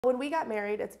When we got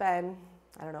married, it's been,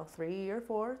 I don't know, 4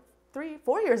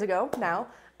 years ago now.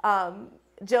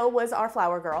 Jill was our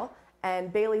flower girl,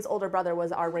 and Bailey's older brother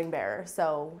was our ring bearer.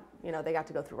 So, they got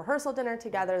to go through rehearsal dinner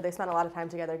together. They spent a lot of time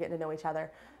together getting to know each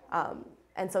other.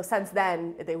 And so since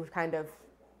then, they've kind of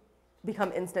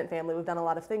become instant family. We've done a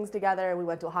lot of things together. We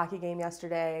went to a hockey game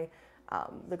yesterday.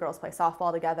 The girls play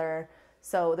softball together.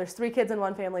 So there's 3 kids in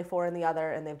one family, 4 in the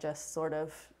other, and they've just sort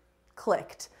of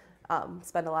clicked.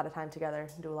 Spend a lot of time together,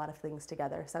 do a lot of things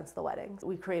together since the wedding.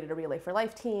 We created a Relay for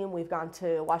Life team. We've gone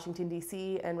to Washington,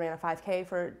 D.C. and ran a 5K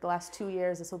for the last 2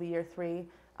 years. This will be year 3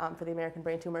 for the American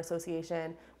Brain Tumor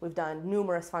Association. We've done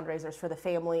numerous fundraisers for the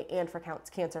family and for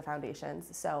cancer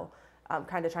foundations. So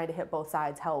kind of trying to hit both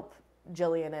sides, help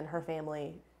Jillian and her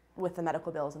family with the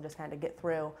medical bills and just kind of get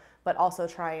through, but also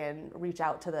try and reach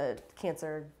out to the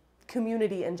cancer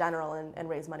community in general and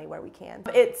raise money where we can.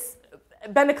 It's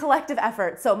been a collective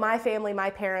effort. So my family, my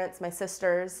parents, my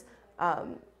sisters,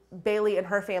 Bailey and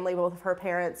her family, both of her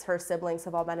parents, her siblings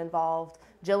have all been involved.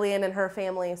 Jillian and her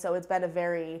family. So it's been a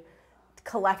very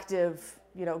collective,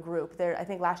 group. I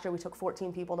think last year we took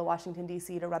 14 people to Washington,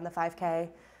 D.C. to run the 5K.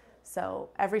 So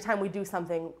every time we do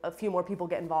something, a few more people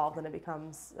get involved and it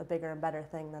becomes a bigger and better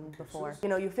thing than before.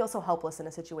 You feel so helpless in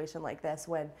a situation like this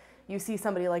when you see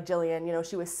somebody like Jillian.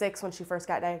 She was 6 when she first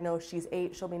got diagnosed. She's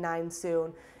 8, she'll be 9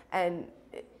 soon. And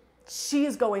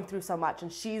she's going through so much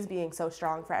and she's being so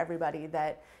strong for everybody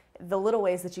that the little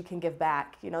ways that you can give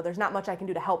back, there's not much I can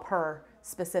do to help her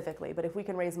specifically, but if we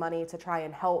can raise money to try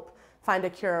and help find a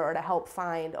cure or to help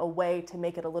find a way to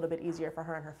make it a little bit easier for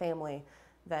her and her family,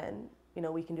 then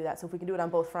we can do that. So if we can do it on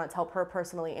both fronts, help her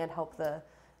personally and help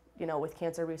with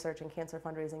cancer research and cancer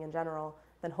fundraising in general,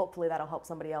 then hopefully that'll help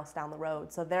somebody else down the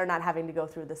road. So they're not having to go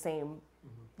through the same,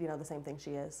 the same thing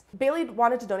she is. Bailey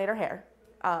wanted to donate her hair.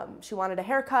 She wanted a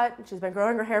haircut. She's been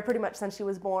growing her hair pretty much since she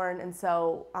was born. And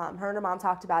so her and her mom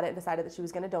talked about it and decided that she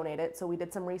was going to donate it. So we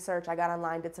did some research. I got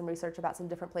online, did some research about some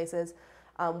different places.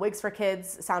 Wigs for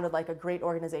Kids sounded like a great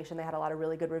organization. They had a lot of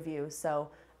really good reviews.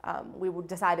 So we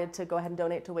decided to go ahead and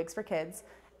donate to Wigs for Kids.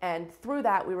 And through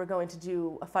that, we were going to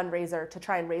do a fundraiser to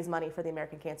try and raise money for the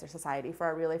American Cancer Society for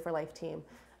our Relay for Life team.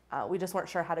 We just weren't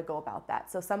sure how to go about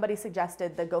that. So somebody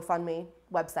suggested the GoFundMe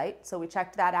website. So we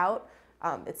checked that out.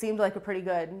 It seemed like a pretty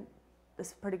good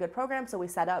program. So we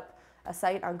set up a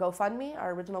site on GoFundMe.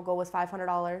 Our original goal was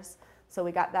 $500. So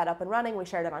we got that up and running. We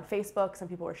shared it on Facebook. Some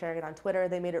people were sharing it on Twitter.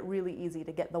 They made it really easy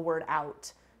to get the word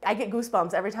out. I get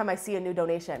goosebumps every time I see a new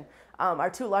donation.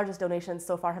 Our 2 largest donations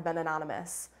so far have been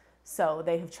anonymous. So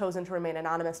they have chosen to remain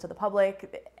anonymous to the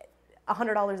public,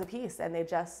 $100 a piece, and they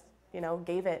just,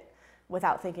 gave it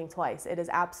without thinking twice. It is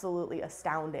absolutely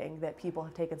astounding that people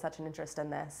have taken such an interest in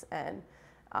this. And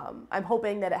I'm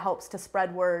hoping that it helps to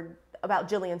spread word about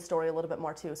Jillian's story a little bit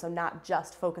more too. So not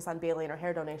just focus on Bailey and her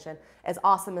hair donation, as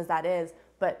awesome as that is,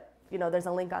 but there's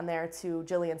a link on there to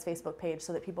Jillian's Facebook page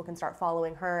so that people can start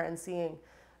following her and seeing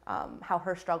how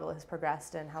her struggle has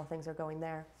progressed and how things are going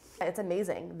there. It's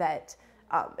amazing that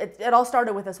it all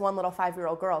started with this one little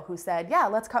 5-year-old girl who said, yeah,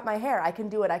 let's cut my hair. I can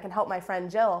do it. I can help my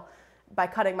friend Jill by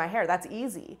cutting my hair. That's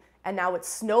easy. And now it's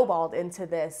snowballed into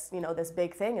this, this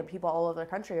big thing, and people all over the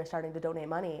country are starting to donate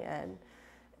money. And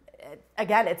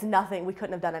again, it's nothing. We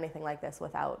couldn't have done anything like this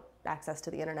without access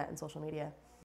to the internet and social media.